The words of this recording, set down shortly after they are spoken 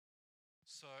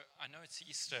So I know it's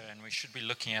Easter and we should be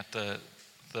looking at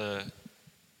the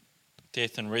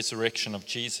death and resurrection of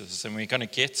Jesus, and we're going to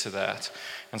get to that.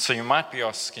 And so you might be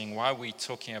asking, why are we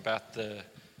talking about the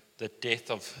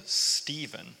death of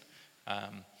Stephen?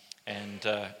 And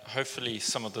hopefully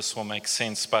some of this will make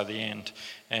sense by the end.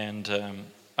 And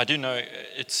I do know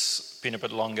it's been a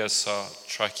bit longer, so I'll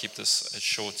try to keep this as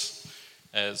short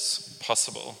as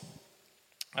possible.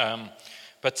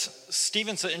 But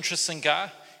Stephen's an interesting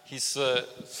guy. He's the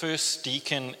first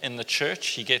deacon in the church.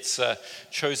 He gets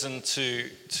chosen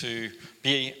to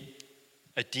be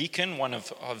a deacon, one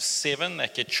of 7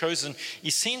 that get chosen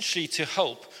essentially to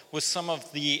help with some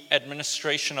of the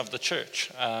administration of the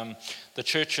church. The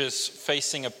church is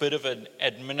facing a bit of an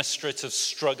administrative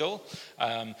struggle.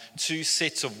 2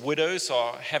 sets of widows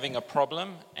are having a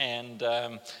problem, and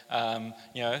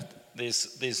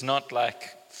there's not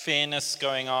like fairness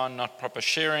going on, not proper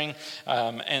sharing.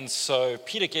 And so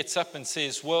Peter gets up and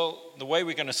says, well, the way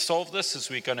we're going to solve this is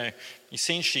we're going to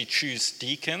essentially choose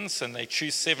deacons, and they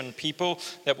choose 7 people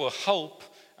that will help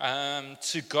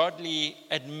to godly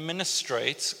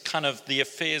administrate kind of the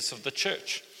affairs of the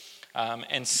church.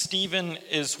 And Stephen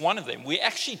is one of them. We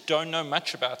actually don't know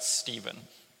much about Stephen.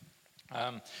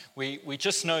 We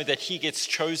just know that he gets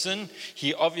chosen.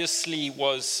 He obviously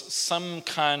was some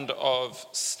kind of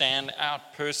standout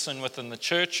person within the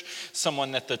church,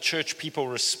 someone that the church people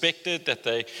respected, that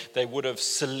they would have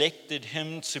selected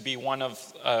him to be one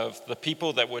of the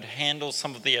people that would handle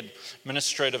some of the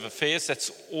administrative affairs.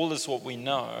 That's all is what we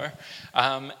know.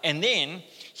 And then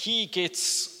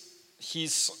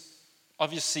he's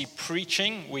obviously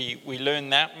preaching, we learn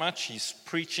that much. He's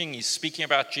preaching, he's speaking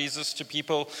about Jesus to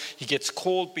people. He gets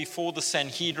called before the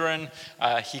Sanhedrin.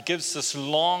 He gives this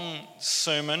long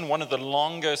sermon, one of the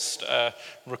longest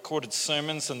recorded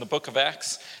sermons in the book of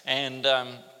Acts. And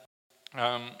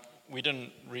we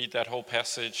didn't read that whole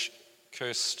passage.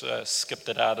 Kirst skipped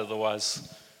it out,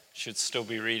 otherwise should still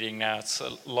be reading now. It's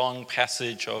a long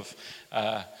passage of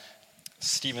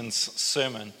Stephen's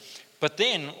sermon. But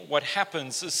then what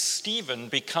happens is Stephen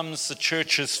becomes the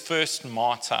church's first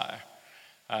martyr.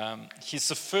 He's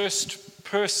the first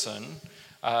person,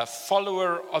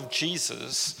 follower of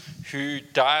Jesus, who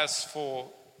dies for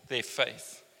their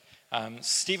faith.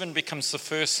 Stephen becomes the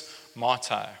first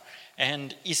martyr.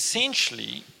 And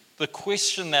essentially, the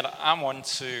question that I want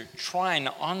to try and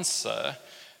answer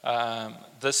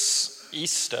this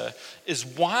Easter is,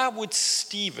 why would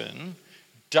Stephen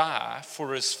die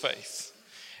for his faith?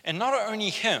 And not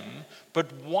only him,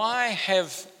 but why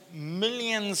have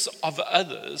millions of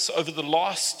others over the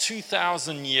last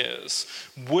 2,000 years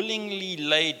willingly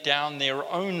laid down their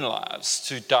own lives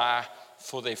to die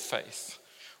for their faith?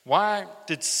 Why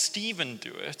did Stephen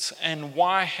do it? And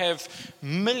why have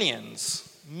millions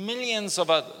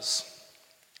of others?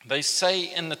 They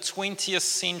say in the 20th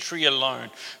century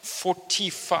alone,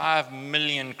 45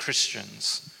 million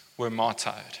Christians were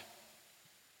martyred.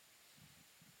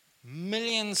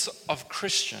 Millions of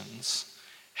Christians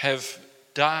have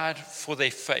died for their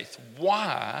faith.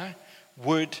 Why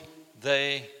would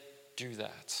they do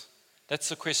that? That's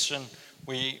the question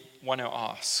we want to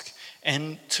ask.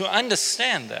 And to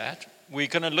understand that, we're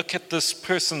going to look at this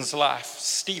person's life,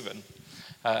 Stephen.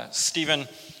 Stephen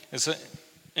is an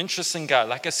interesting guy.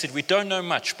 Like I said, we don't know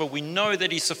much, but we know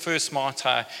that he's the first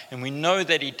martyr, and we know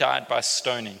that he died by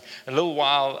stoning. A little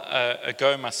while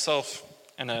ago, myself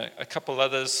and a couple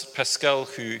others, Pascal,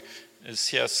 who is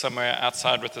here somewhere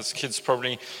outside with his kids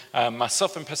probably,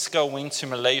 myself and Pascal went to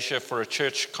Malaysia for a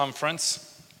church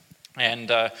conference. And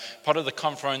part of the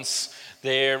conference,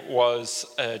 there was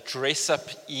a dress-up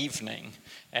evening.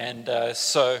 And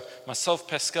so myself,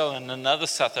 Pascal, and another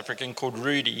South African called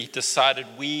Rudy decided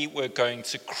we were going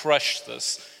to crush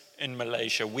this in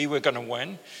Malaysia. We were going to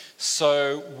win.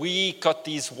 So we got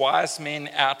these wise men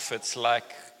outfits like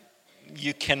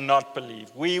you cannot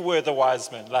believe. We were the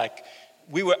wise men. Like,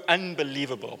 we were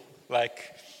unbelievable.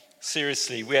 Like,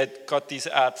 seriously, we had got these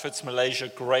outfits. Malaysia,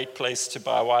 great place to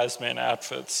buy wise men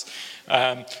outfits.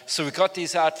 So we got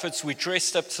these outfits. We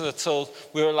dressed up to the till.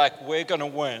 We were like, we're going to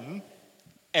win.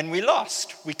 And we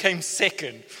lost. We came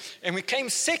second. And we came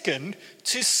second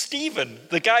to Stephen,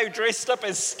 the guy who dressed up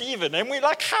as Stephen. And we're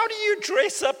like, how do you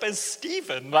dress up as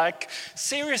Stephen? Like,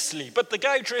 seriously. But the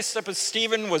guy who dressed up as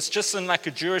Stephen was just in like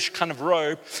a Jewish kind of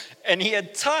robe. And he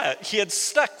had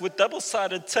stuck with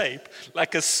double-sided tape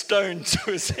like a stone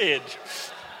to his head.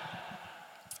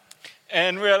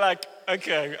 And we're like,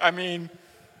 okay, I mean,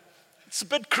 it's a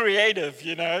bit creative,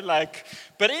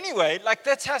 but anyway,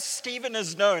 that's how Stephen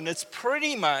is known. It's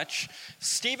pretty much,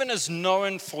 Stephen is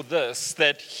known for this,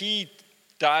 that he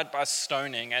died by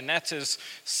stoning, and that is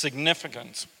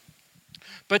significant.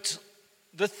 But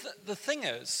the thing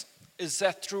is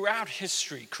that throughout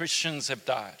history, Christians have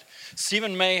died.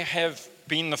 Stephen may have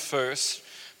been the first,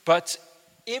 but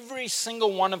every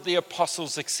single one of the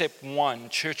apostles except one,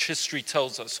 church history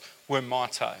tells us, were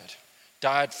martyred,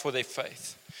 died for their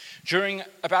faith. During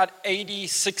about AD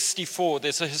 64,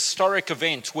 there's a historic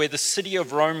event where the city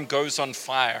of Rome goes on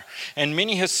fire. And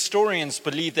many historians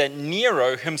believe that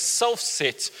Nero himself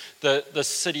set the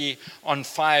city on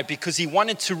fire because he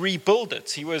wanted to rebuild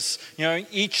it. He was,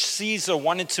 each Caesar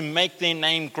wanted to make their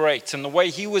name great. And the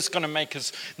way he was going to make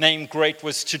his name great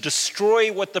was to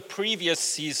destroy what the previous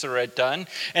Caesar had done.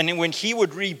 And then when he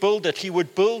would rebuild it, he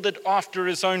would build it after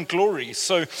his own glory.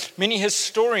 So many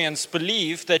historians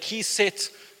believe that he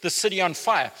set the city on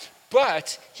fire,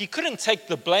 but he couldn't take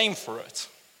the blame for it.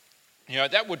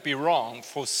 That would be wrong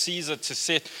for Caesar to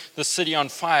set the city on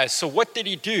fire. So what did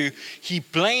he do? He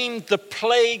blamed the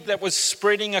plague that was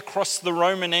spreading across the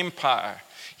Roman Empire.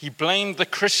 He blamed the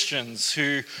Christians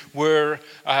who were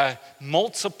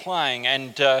multiplying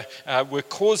and were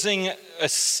causing a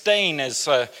stain, as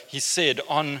he said,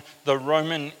 on the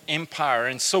Roman Empire.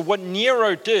 And so what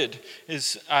Nero did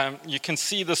is, you can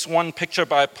see this one picture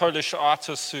by a Polish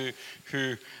artist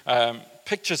who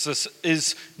pictures this,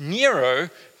 is Nero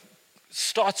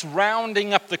starts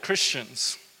rounding up the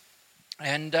Christians.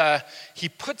 And he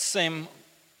puts them,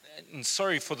 and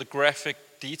sorry for the graphic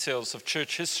details of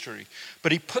church history,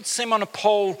 but he puts them on a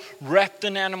pole wrapped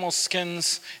in animal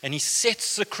skins, and he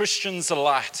sets the Christians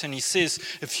alight, and he says,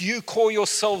 if you call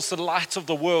yourselves the light of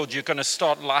the world, you're going to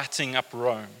start lighting up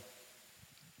Rome.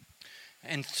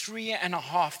 And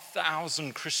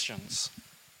 3,500 Christians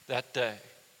that day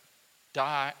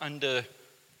die under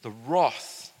the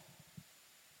wrath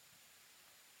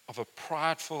of a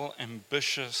prideful,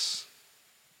 ambitious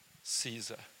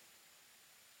Caesar.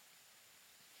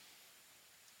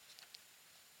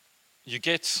 You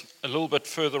get a little bit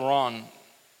further on,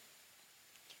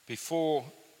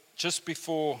 just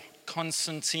before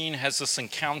Constantine has this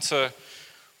encounter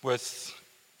with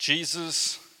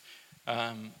Jesus,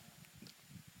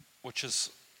 which is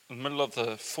in the middle of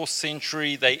the 4th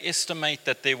century. They estimate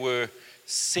that there were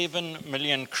 7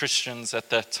 million Christians at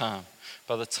that time,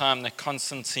 by the time that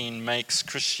Constantine makes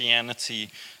Christianity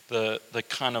the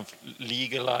kind of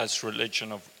legalized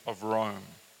religion of Rome.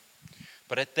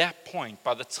 But at that point,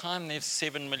 by the time there's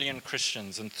 7 million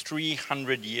Christians in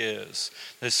 300 years,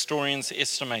 the historians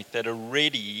estimate that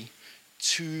already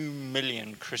 2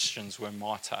 million Christians were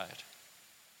martyred.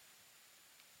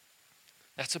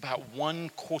 That's about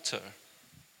 1/4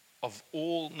 of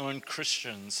all known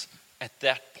Christians at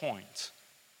that point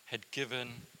had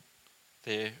given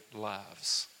their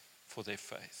lives for their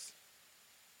faith.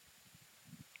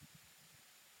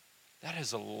 That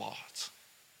is a lot.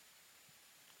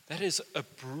 That is a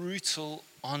brutal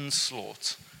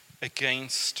onslaught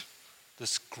against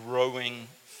this growing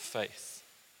faith.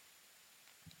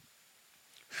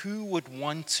 Who would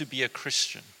want to be a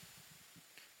Christian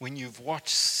when you've watched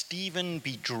Stephen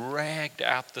be dragged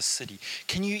out the city?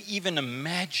 Can you even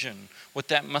imagine what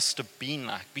that must have been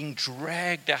like, being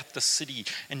dragged out the city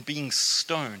and being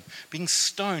stoned? Being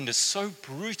stoned is so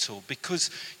brutal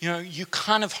because, you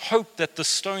kind of hope that the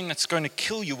stone that's going to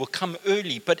kill you will come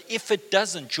early, but if it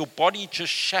doesn't, your body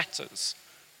just shatters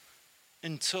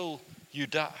until you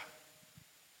die.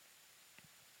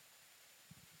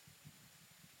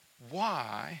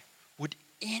 Why would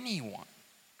anyone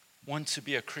want to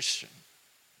be a Christian?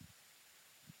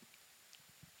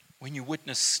 When you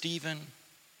witness Stephen,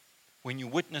 when you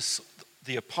witness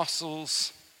the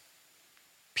apostles,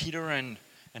 Peter and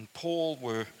Paul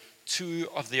were 2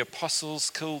 of the apostles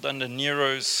killed under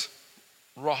Nero's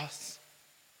wrath.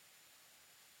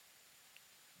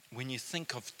 When you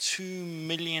think of 2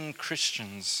 million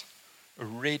Christians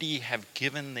already have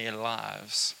given their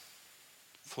lives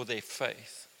for their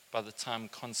faith by the time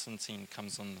Constantine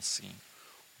comes on the scene.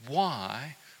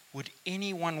 Why would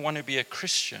anyone want to be a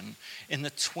Christian in the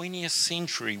 20th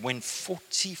century when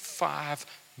 45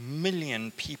 million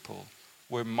people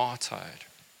were martyred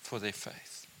for their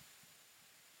faith?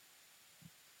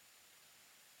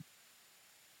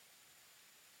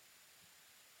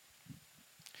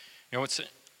 What's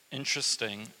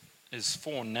interesting is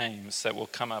 4 names that will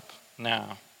come up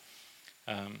now.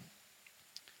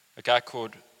 A guy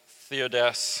called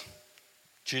Theudas,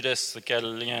 Judas the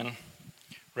Galilean,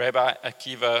 Rabbi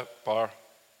Akiva Bar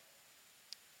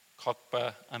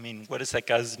Kokhba, what is that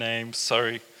guy's name?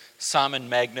 Sorry. Simon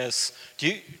Magnus.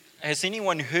 Has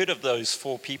anyone heard of those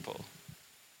 4 people?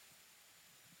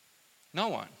 No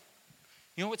one.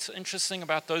 You know what's interesting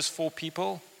about those 4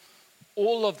 people?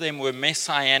 All of them were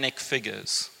messianic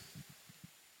figures.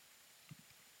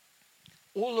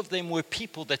 All of them were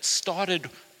people that started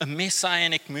a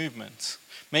messianic movement.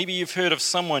 Maybe you've heard of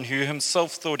someone who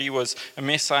himself thought he was a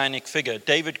messianic figure,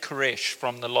 David Koresh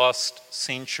from the last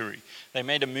century. They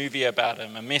made a movie about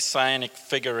him, a messianic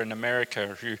figure in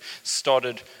America who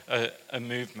started a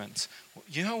movement.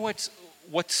 You know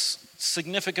what's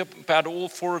significant about all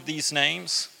four of these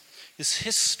names? Is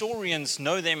historians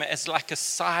know them as like a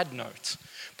side note.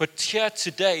 But here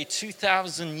today,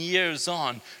 2,000 years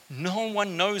on, no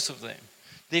one knows of them.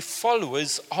 Their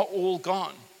followers are all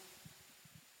gone.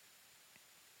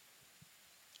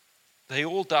 They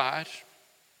all died,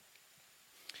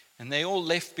 and they all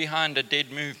left behind a dead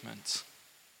movement.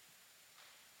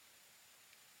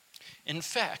 In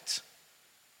fact,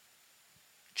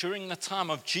 during the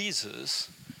time of Jesus,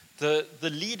 the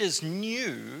leaders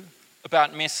knew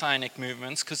about messianic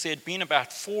movements because there had been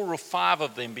about 4 or 5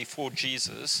 of them before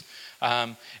Jesus,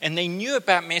 and they knew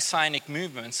about messianic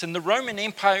movements. And the Roman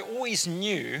Empire always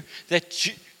knew that,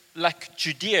 like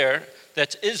Judea,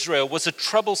 that Israel was a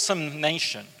troublesome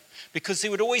nation. Because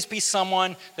there would always be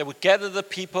someone that would gather the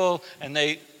people, and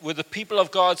they were the people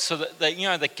of God, so that they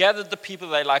gathered the people.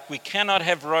 They like, we cannot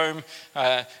have Rome,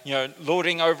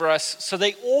 lording over us. So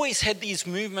they always had these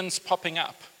movements popping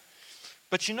up.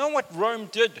 But you know what Rome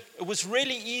did? It was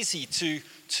really easy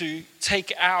to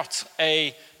take out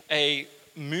a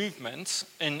movement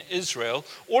in Israel.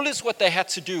 All is what they had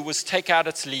to do was take out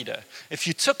its leader. If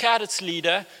you took out its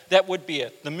leader, that would be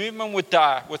it. The movement would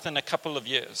die within a couple of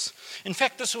years. In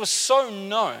fact, this was so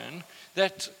known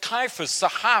that Caiaphas, the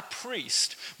high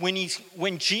priest,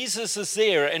 when Jesus is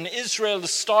there and Israel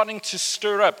is starting to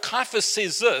stir up, Caiaphas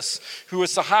says this, who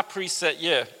was the high priest that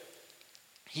year.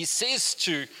 He says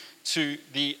to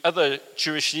the other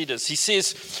Jewish leaders, he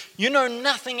says, you know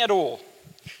nothing at all.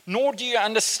 Nor do you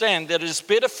understand that it is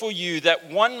better for you that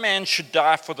one man should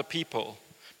die for the people,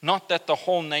 not that the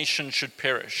whole nation should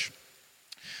perish.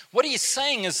 What he's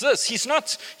saying is this, he's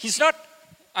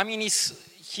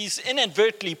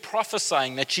inadvertently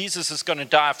prophesying that Jesus is going to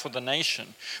die for the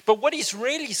nation. But what he's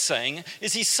really saying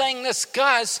is he's saying this,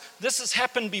 guys, this has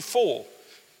happened before.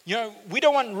 You know, we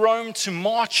don't want Rome to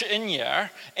march in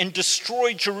here and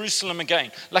destroy Jerusalem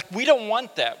again. Like, we don't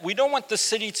want that. We don't want the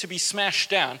city to be smashed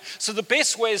down. So the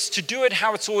best way is to do it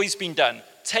how it's always been done.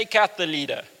 Take out the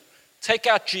leader. Take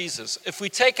out Jesus. If we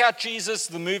take out Jesus,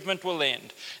 the movement will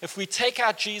end. If we take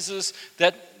out Jesus,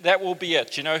 that will be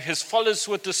it. You know, his followers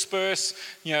will disperse.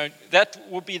 You know, that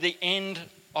will be the end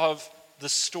of the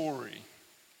story.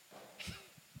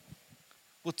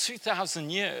 Well, 2,000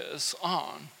 years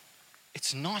on,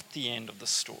 it's not the end of the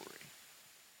story.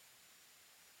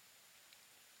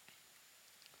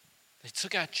 They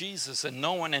took out Jesus and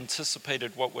no one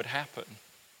anticipated what would happen.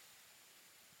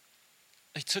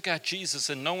 They took out Jesus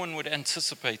and no one would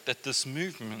anticipate that this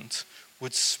movement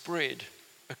would spread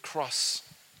across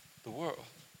the world.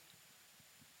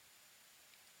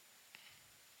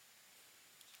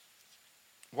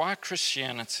 Why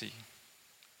Christianity?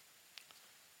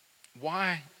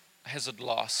 Why has it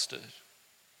lasted?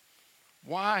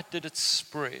 Why did it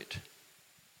spread?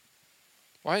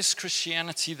 Why is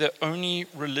Christianity the only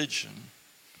religion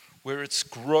where its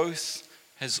growth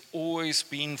has always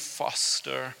been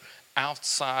foster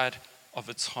outside of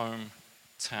its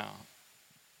hometown?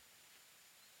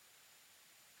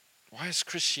 Why has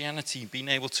Christianity been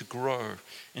able to grow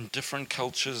in different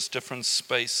cultures, different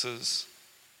spaces?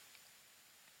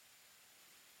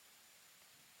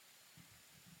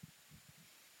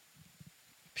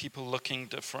 People looking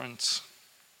different,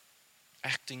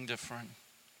 acting different.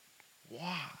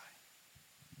 Why?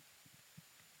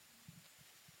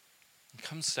 It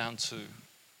comes down to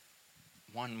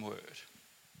one word: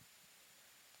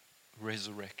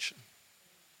 resurrection.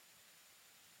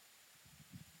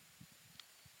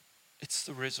 It's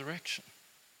the resurrection.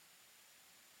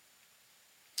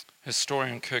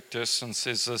 Historian Kirk Durston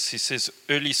says this. He says,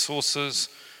 early sources,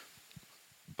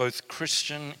 both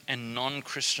Christian and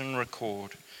non-Christian,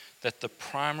 record that the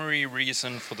primary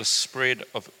reason for the spread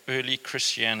of early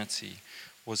Christianity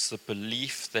was the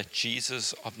belief that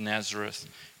Jesus of Nazareth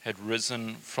had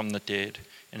risen from the dead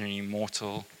in an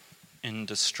immortal,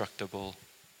 indestructible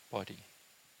body.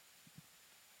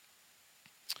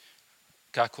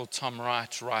 A guy called Tom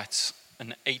Wright writes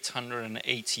an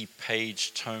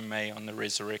 880-page tome on the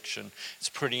resurrection. It's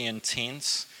pretty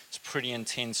intense. It's pretty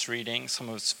intense reading. Some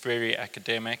of it's very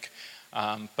academic.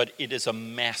 But it is a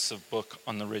massive book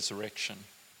on the resurrection.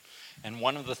 And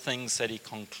one of the things that he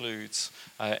concludes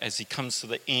as he comes to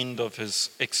the end of his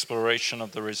exploration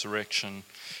of the resurrection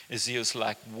is he was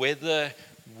like, whether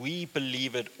we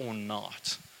believe it or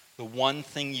not, the one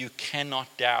thing you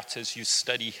cannot doubt as you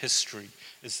study history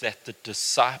is that the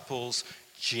disciples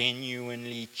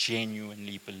genuinely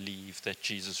believe that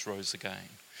Jesus rose again.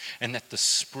 And that the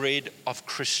spread of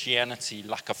Christianity,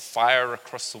 like a fire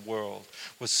across the world,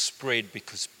 was spread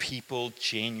because people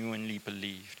genuinely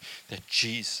believed that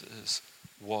Jesus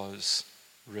was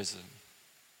risen.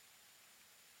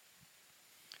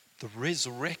 The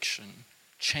resurrection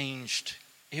changed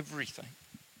everything.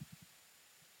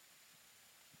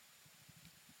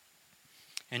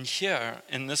 And here,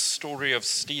 in this story of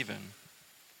Stephen,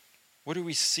 what do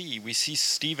we see? We see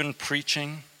Stephen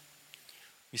preaching.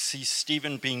 We see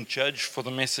Stephen being judged for the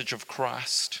message of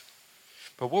Christ.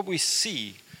 But what we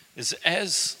see is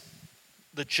as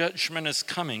the judgment is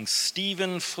coming,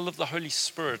 Stephen, full of the Holy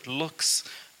Spirit, looks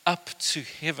up to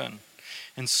heaven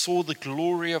and saw the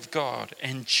glory of God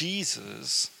and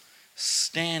Jesus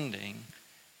standing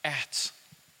at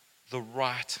the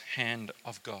right hand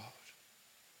of God.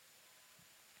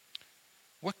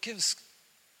 What gives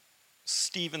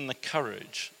Stephen the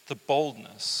courage, the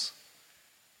boldness?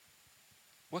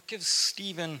 What gives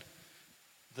Stephen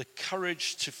the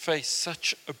courage to face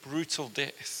such a brutal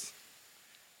death?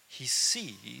 He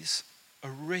sees a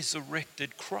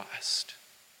resurrected Christ.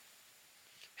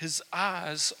 His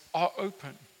eyes are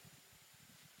open.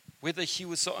 Whether he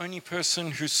was the only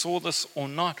person who saw this or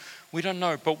not, we don't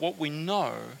know. But what we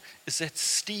know is that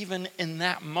Stephen in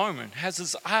that moment has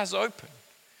his eyes open.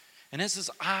 And as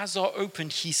his eyes are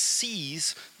opened, he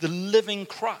sees the living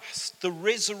Christ, the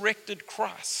resurrected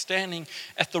Christ, standing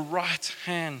at the right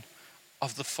hand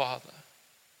of the Father.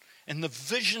 And the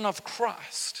vision of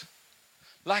Christ,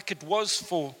 like it was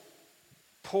for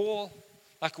Paul,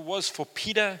 like it was for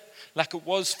Peter, like it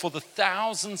was for the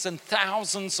thousands and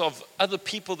thousands of other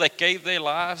people that gave their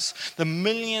lives, the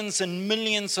millions and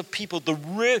millions of people,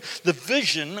 the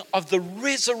vision of the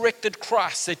resurrected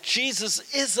Christ, that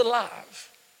Jesus is alive,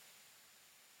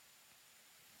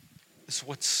 is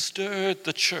what stirred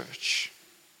the church.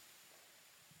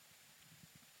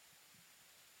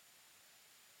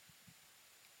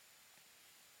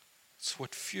 It's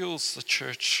what fuels the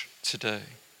church today.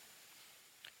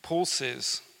 Paul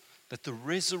says that the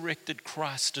resurrected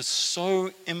Christ is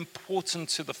so important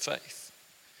to the faith.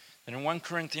 And in 1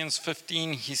 Corinthians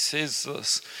 15, he says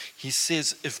this. He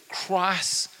says, if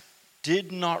Christ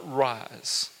did not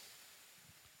rise,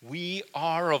 we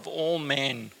are of all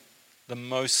men the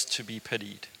most to be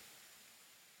pitied.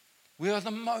 We are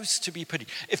the most to be pitied.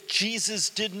 If Jesus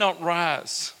did not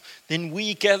rise, then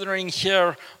we gathering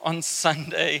here on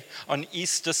Sunday, on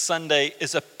Easter Sunday,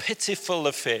 is a pitiful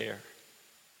affair.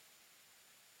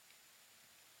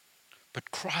 But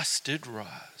Christ did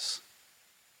rise.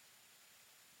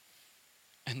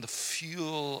 And the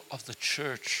fuel of the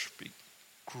church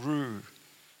grew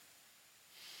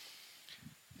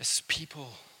as people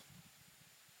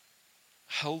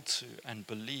held to and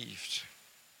believed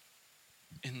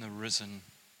in the risen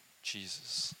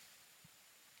Jesus.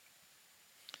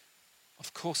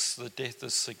 Of course, the death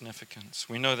is significant.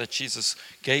 We know that Jesus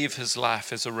gave his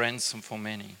life as a ransom for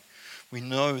many. We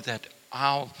know that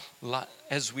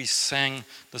as we sang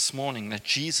this morning, that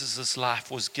Jesus' life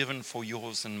was given for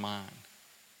yours and mine.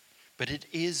 But it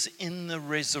is in the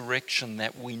resurrection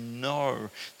that we know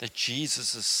that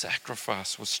Jesus'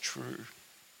 sacrifice was true.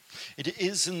 It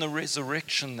is in the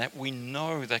resurrection that we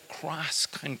know that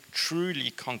Christ can truly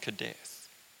conquer death.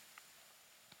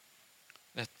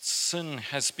 That sin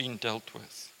has been dealt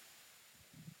with.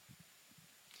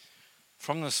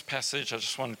 From this passage, I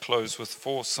just want to close with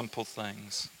 4 simple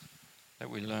things that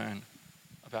we learn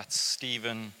about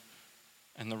Stephen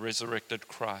and the resurrected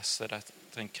Christ that I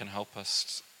think can help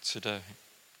us today.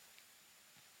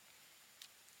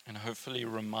 And hopefully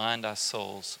remind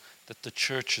ourselves that the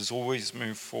church has always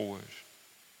moved forward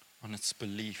on its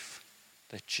belief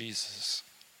that Jesus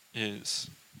is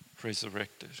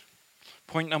resurrected.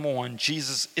 Point number 1,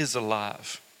 Jesus is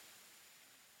alive.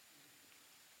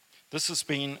 This has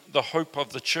been the hope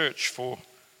of the church for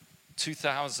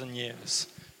 2,000 years,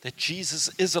 that Jesus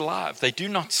is alive. They do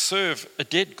not serve a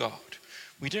dead God.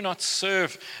 We do not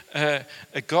serve a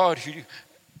God who...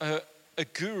 a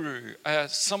guru,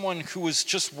 someone who was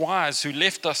just wise, who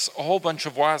left us a whole bunch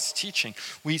of wise teaching.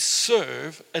 We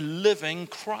serve a living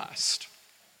Christ.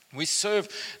 We serve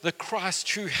the Christ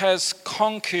who has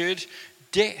conquered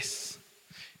death.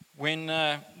 When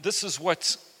this is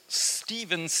what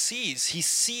Stephen sees. He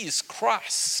sees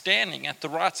Christ standing at the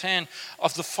right hand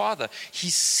of the Father. He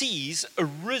sees a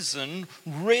risen,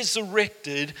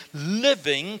 resurrected,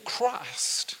 living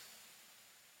Christ.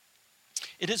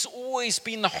 It has always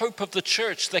been the hope of the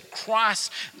church that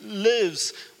Christ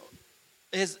lives,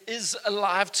 is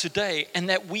alive today, and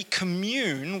that we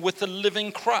commune with the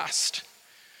living Christ.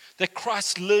 That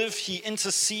Christ lived, he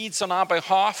intercedes on our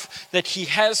behalf, that he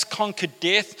has conquered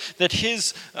death, that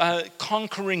his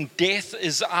conquering death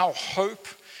is our hope,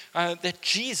 that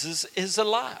Jesus is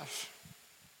alive.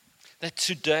 That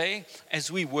today,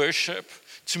 as we worship,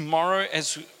 tomorrow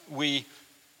as we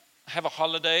have a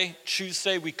holiday,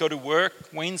 Tuesday we go to work,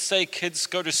 Wednesday kids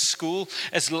go to school,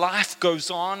 as life goes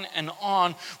on and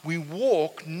on, we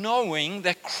walk knowing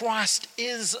that Christ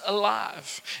is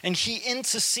alive and he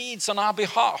intercedes on our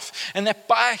behalf, and that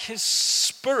by his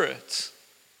Spirit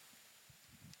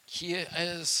he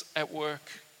is at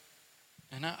work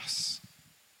in us.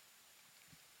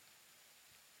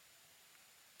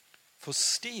 For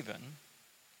Stephen,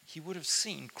 he would have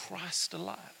seen Christ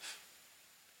alive.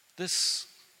 This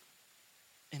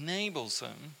enables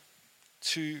him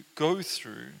to go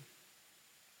through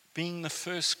being the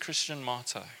first Christian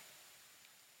martyr.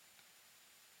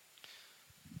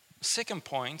 The second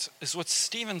point is what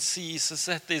Stephen sees is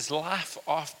that there's life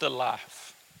after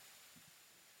life.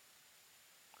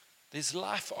 There's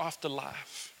life after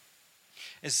life.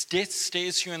 As death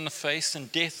stares you in the face,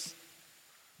 and death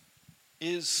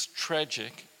is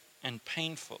tragic and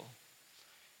painful,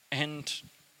 and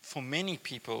for many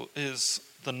people is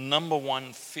the number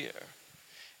one fear.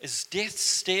 As death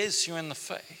stares you in the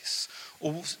face,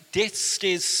 or death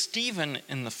stares Stephen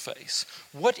in the face,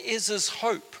 what is his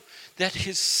hope? That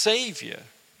his Savior,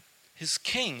 his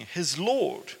King, his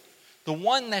Lord, the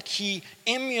one that he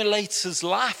emulates his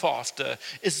life after,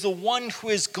 is the one who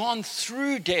has gone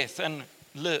through death and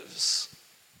lives.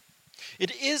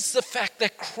 It is the fact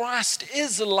that Christ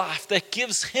is alive that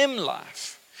gives him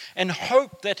life, and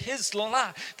hope that his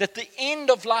life, that the end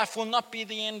of life will not be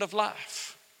the end of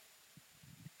life.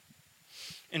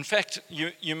 In fact,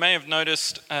 you may have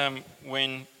noticed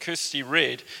when Kirsty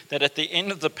read that at the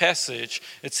end of the passage,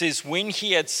 it says, when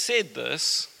he had said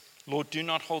this, Lord, do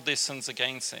not hold their sins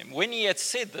against them. When he had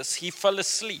said this, he fell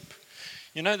asleep.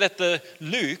 You know that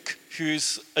Luke,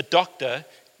 who's a doctor,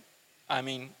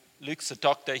 Luke's a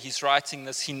doctor, he's writing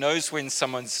this, he knows when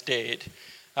someone's dead.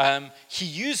 He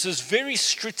uses very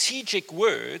strategic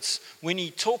words when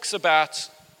he talks about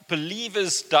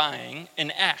believers dying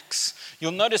in Acts.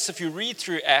 You'll notice if you read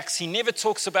through Acts, he never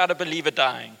talks about a believer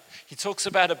dying. He talks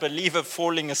about a believer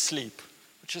falling asleep,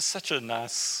 which is such a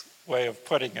nice way of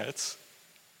putting it.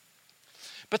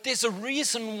 But there's a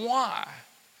reason why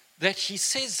that he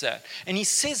says that. And he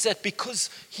says that because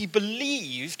he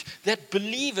believed that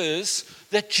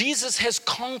that Jesus has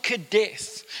conquered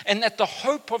death, and that the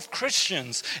hope of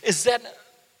Christians is that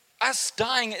us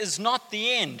dying is not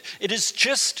the end. It is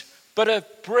just but a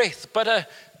breath, but a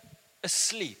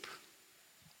sleep.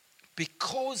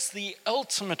 Because the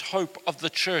ultimate hope of the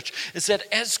church is that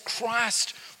as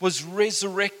Christ was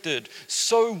resurrected,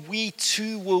 so we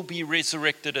too will be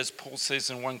resurrected, as Paul says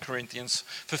in 1 Corinthians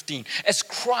 15. As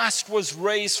Christ was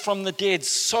raised from the dead,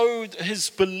 so his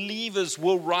believers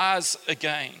will rise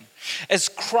again. As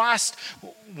Christ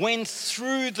went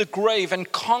through the grave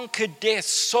and conquered death,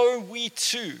 so we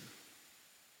too.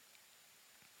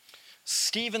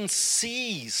 Stephen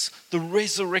sees the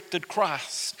resurrected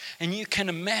Christ, and you can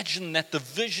imagine that the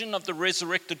vision of the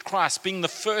resurrected Christ, being the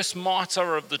first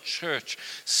martyr of the church,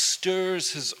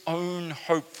 stirs his own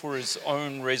hope for his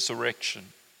own resurrection.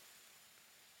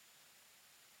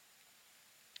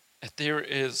 That there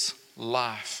is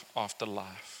life after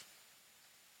life.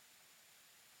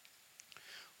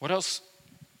 What else?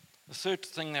 The third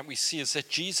thing that we see is that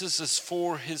Jesus is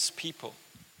for his people.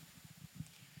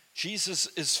 Jesus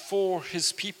is for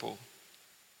his people.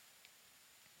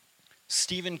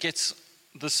 Stephen gets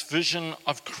this vision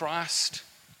of Christ,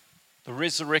 the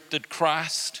resurrected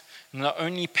Christ. In the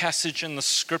only passage in the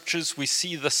scriptures, we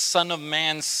see the Son of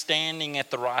Man standing at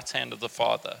the right hand of the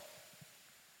Father.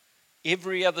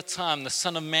 Every other time, the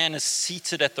Son of Man is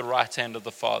seated at the right hand of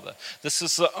the Father. This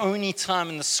is the only time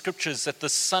in the scriptures that the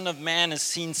Son of Man is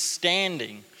seen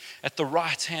standing at the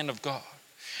right hand of God.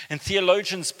 And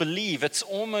theologians believe it's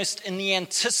almost in the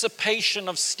anticipation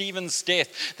of Stephen's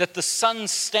death that the Son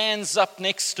stands up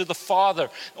next to the Father,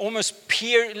 almost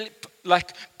peering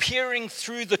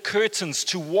through the curtains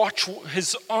to watch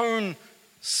his own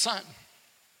Son.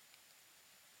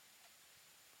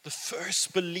 The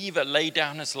first believer laid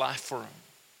down his life for him.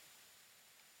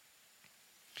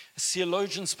 As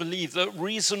theologians believe, the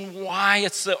reason why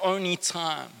it's the only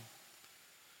time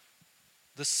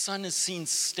the Son is seen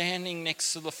standing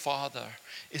next to the Father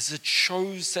is it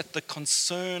shows that the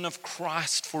concern of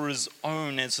Christ for his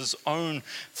own, as his own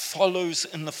follows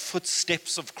in the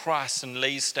footsteps of Christ and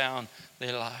lays down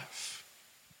their life.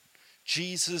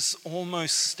 Jesus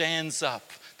almost stands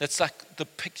up. That's like the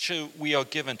picture we are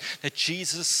given, that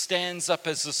Jesus stands up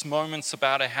as this moment's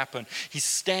about to happen. He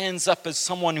stands up as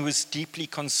someone who is deeply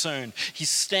concerned. He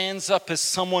stands up as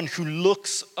someone who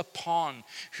looks upon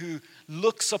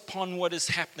what is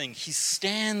happening. He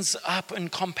stands up in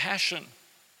compassion.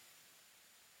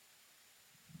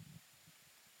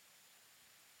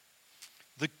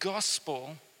 The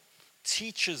gospel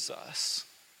teaches us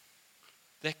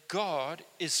that God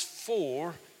is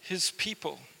for his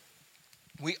people.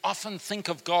 We often think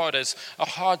of God as a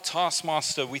hard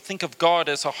taskmaster. We think of God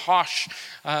as a harsh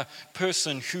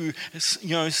person who,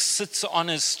 sits on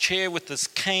his chair with his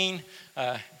cane.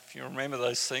 If you remember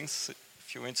those things,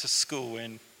 if you went to school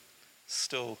and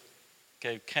still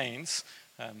gave canes,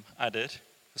 I did. It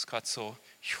was quite sore.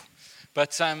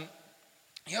 But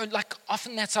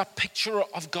often that's our picture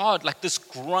of God, like this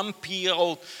grumpy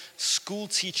old school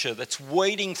teacher that's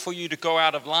waiting for you to go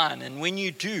out of line. And when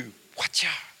you do, whatcha?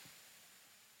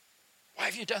 Why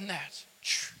have you done that?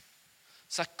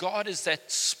 It's like God is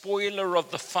that spoiler of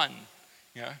the fun.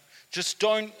 Just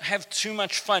don't have too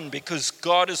much fun because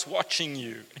God is watching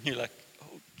you. And you're like,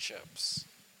 oh, chips.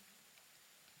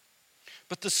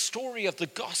 But the story of the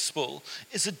gospel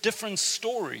is a different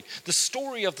story. The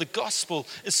story of the gospel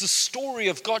is the story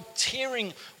of God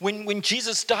tearing, when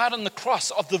Jesus died on the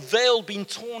cross, of the veil being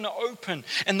torn open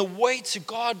and the way to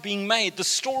God being made. The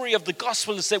story of the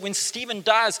gospel is that when Stephen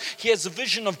dies, he has a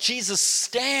vision of Jesus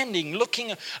standing,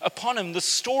 looking upon him. The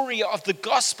story of the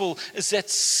gospel is that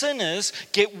sinners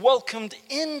get welcomed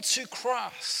into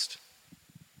Christ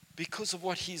because of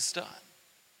what he's done.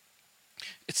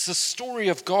 It's the story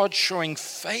of God showing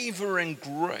favor and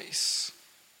grace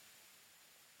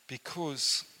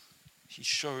because he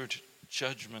showed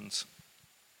judgment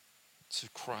to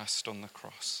Christ on the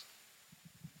cross.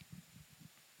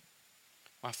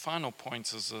 My final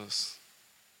point is this.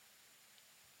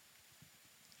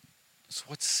 It's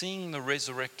what seeing the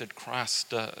resurrected Christ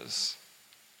does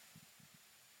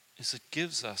is it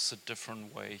gives us a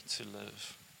different way to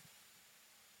live.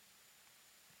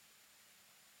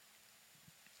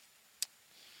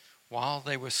 While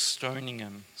they were stoning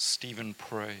him, Stephen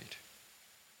prayed,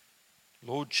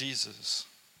 Lord Jesus,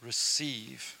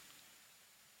 receive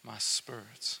my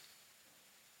spirit.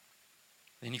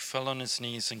 Then he fell on his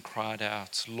knees and cried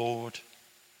out, Lord,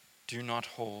 do not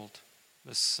hold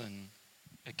this sin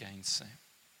against them.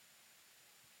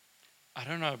 I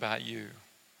don't know about you,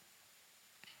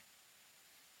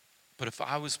 but if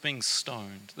I was being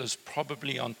stoned, those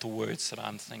probably aren't the words that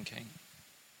I'm thinking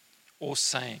or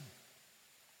saying.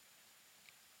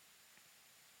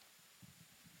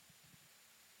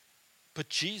 But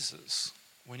Jesus,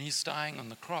 when he's dying on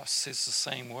the cross, says the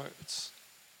same words.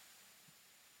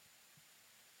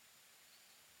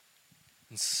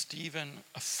 And Stephen,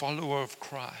 a follower of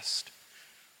Christ,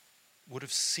 would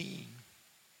have seen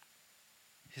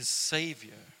his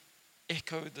Savior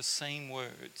echo the same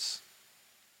words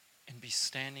and be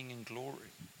standing in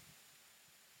glory.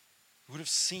 He would have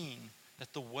seen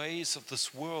that the ways of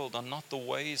this world are not the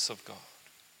ways of God.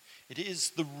 It is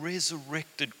the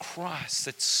resurrected Christ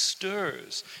that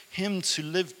stirs him to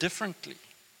live differently.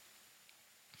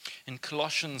 In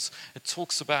Colossians, it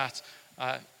talks about,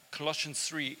 Colossians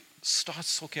 3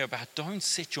 starts talking about, don't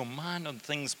set your mind on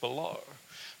things below,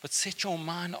 but set your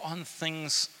mind on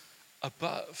things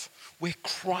above, where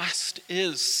Christ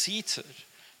is seated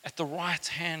at the right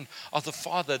hand of the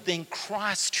Father. Then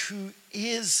Christ, who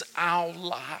is our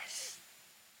life,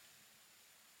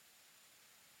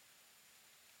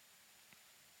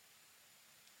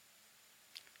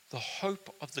 the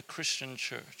hope of the Christian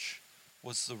church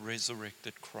was the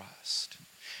resurrected Christ.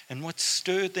 And what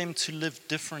stirred them to live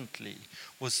differently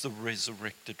was the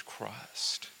resurrected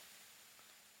Christ.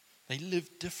 They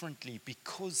lived differently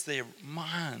because their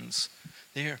minds,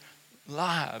 their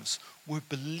lives were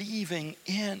believing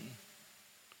in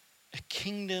a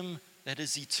kingdom that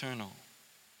is eternal.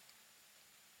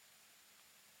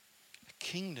 A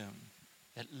kingdom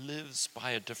that lives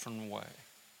by a different way.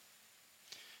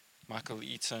 Michael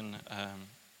Eaton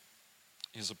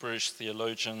is a British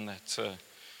theologian that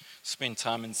spent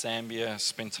time in Zambia,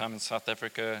 spent time in South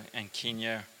Africa and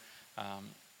Kenya. I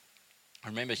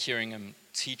remember hearing him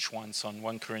teach once on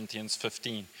 1 Corinthians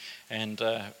 15. And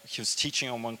he was teaching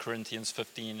on 1 Corinthians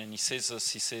 15, and he says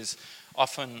this, he says,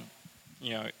 often,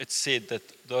 it's said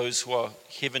that those who are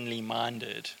heavenly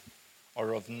minded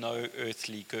are of no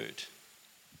earthly good.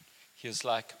 He was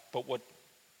like, but what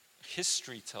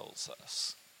history tells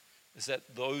us is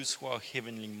that those who are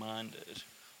heavenly minded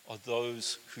are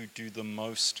those who do the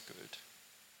most good.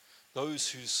 Those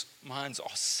whose minds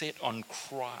are set on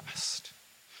Christ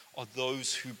are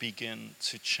those who begin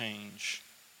to change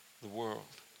the world.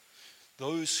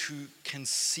 those who can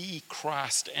see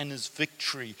Christ and his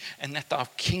victory, and that our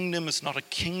kingdom is not a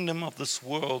kingdom of this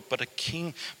world, but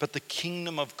the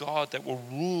kingdom of God that will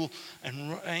rule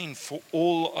and reign for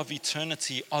all of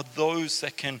eternity, are those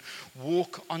that can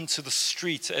walk onto the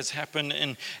streets, as happened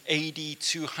in AD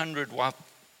 200, while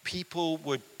people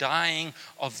were dying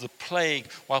of the plague,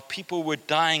 while people were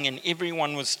dying and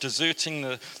everyone was deserting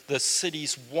the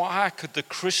cities. Why could the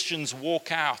Christians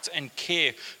walk out and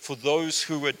care for those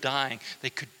who were dying? They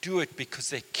could do it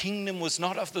because their kingdom was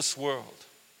not of this world,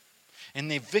 and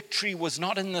their victory was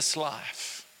not in this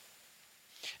life,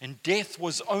 and death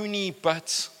was only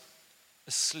but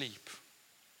a sleep,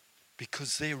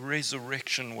 because their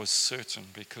resurrection was certain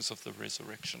because of the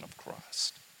resurrection of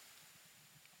Christ.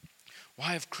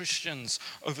 Why have Christians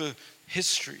over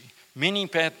history, many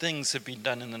bad things have been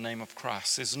done in the name of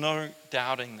Christ. There's no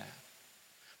doubting that.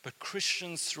 But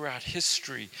Christians throughout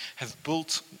history have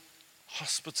built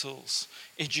hospitals,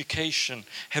 education,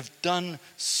 have done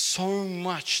so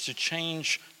much to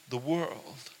change the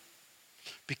world,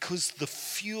 because the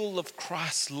fuel of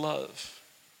Christ's love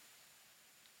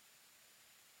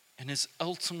and his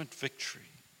ultimate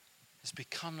victory has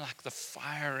become like the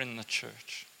fire in the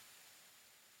church.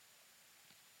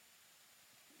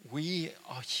 We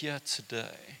are here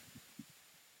today,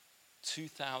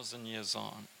 2,000 years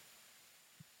on,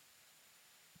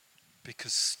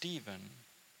 because Stephen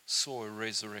saw a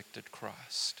resurrected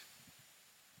Christ.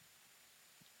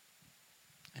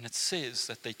 And it says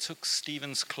that they took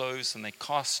Stephen's clothes and they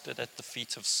cast it at the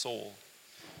feet of Saul.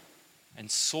 And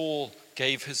Saul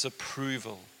gave his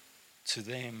approval to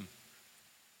them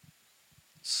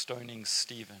stoning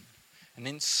Stephen. And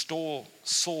then Saul,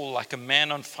 like a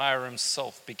man on fire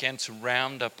himself, began to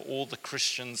round up all the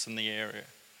Christians in the area.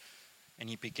 And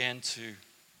he began to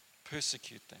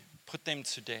persecute them, put them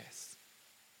to death.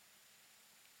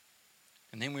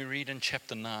 And then we read in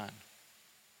chapter 9,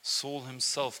 Saul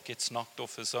himself gets knocked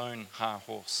off his own high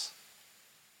horse.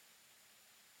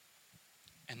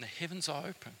 And the heavens are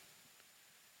open.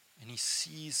 And he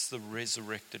sees the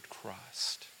resurrected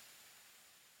Christ.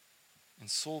 And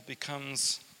Saul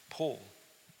becomes Paul,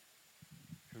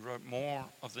 who wrote more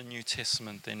of the New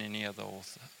Testament than any other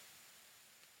author.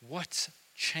 What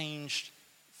changed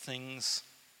things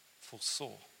for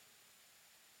Saul?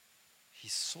 He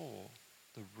saw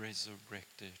the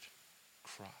resurrected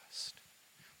Christ.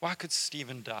 Why could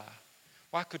Stephen die?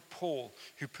 Why could Paul,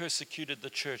 who persecuted the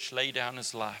church, lay down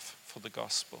his life for the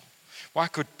gospel? Why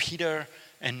could Peter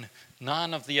and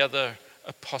 9 of the other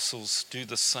apostles do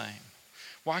the same?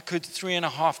 Why could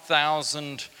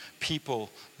 3,500 people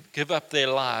give up their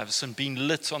lives and be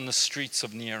lit on the streets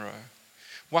of Nero?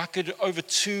 Why could over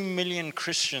 2 million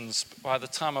Christians by the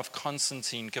time of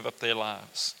Constantine give up their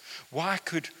lives? Why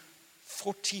could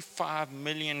 45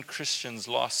 million Christians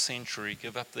last century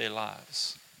give up their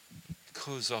lives?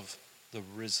 Because of the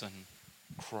risen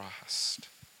Christ.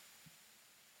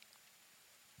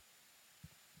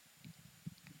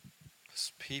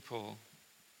 Because people,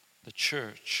 the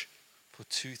church, for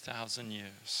 2,000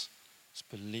 years has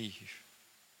believed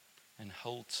and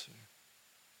held to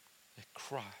that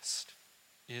Christ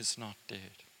is not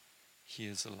dead. He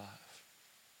is alive,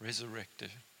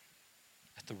 resurrected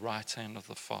at the right hand of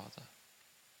the Father,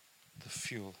 the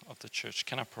fuel of the church.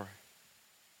 Can I pray?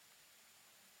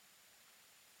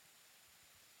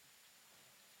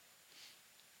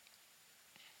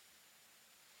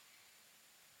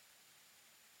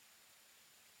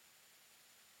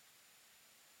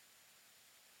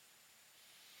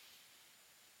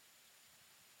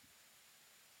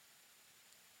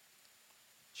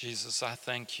 Jesus, I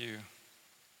thank you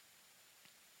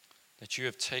that you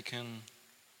have taken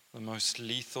the most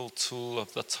lethal tool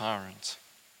of the tyrant,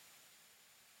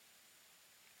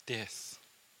 death,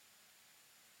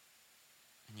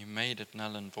 and you made it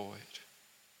null and void.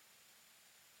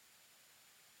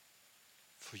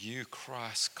 For you,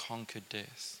 Christ, conquered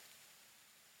death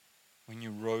when you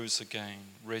rose again,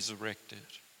 resurrected.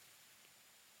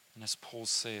 And as Paul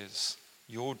says,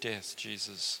 your death,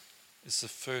 Jesus, is the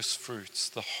first fruits,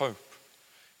 the hope.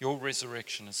 Your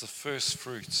resurrection is the first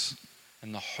fruits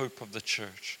and the hope of the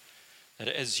church, that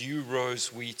as you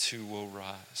rose, we too will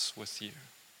rise with you.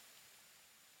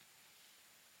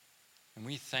 And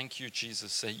we thank you,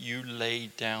 Jesus, that you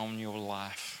laid down your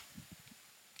life.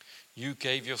 You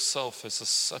gave yourself as a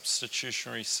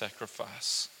substitutionary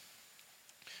sacrifice.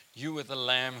 You were the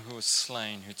Lamb who was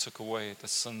slain, who took away the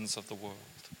sins of the world.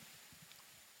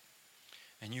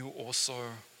 And you also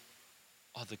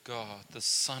are the God, the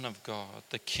Son of God,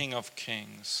 the King of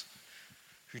Kings,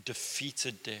 who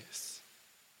defeated death,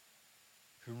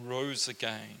 who rose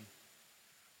again,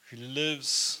 who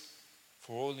lives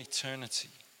for all eternity,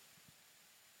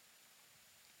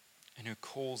 and who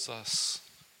calls us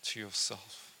to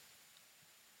yourself.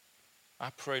 I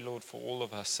pray, Lord, for all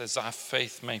of us as our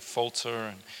faith may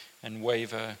falter and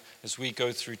waver, as we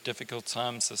go through difficult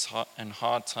times and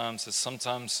hard times, as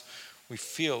sometimes we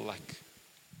feel like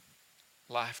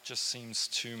life just seems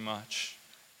too much.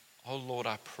 Oh Lord,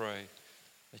 I pray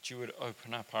that you would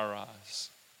open up our eyes,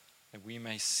 that we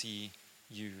may see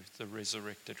you, the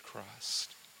resurrected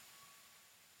Christ.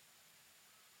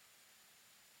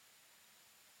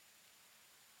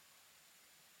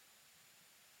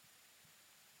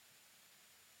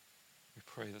 We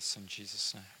pray this in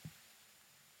Jesus' name.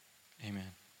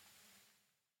 Amen.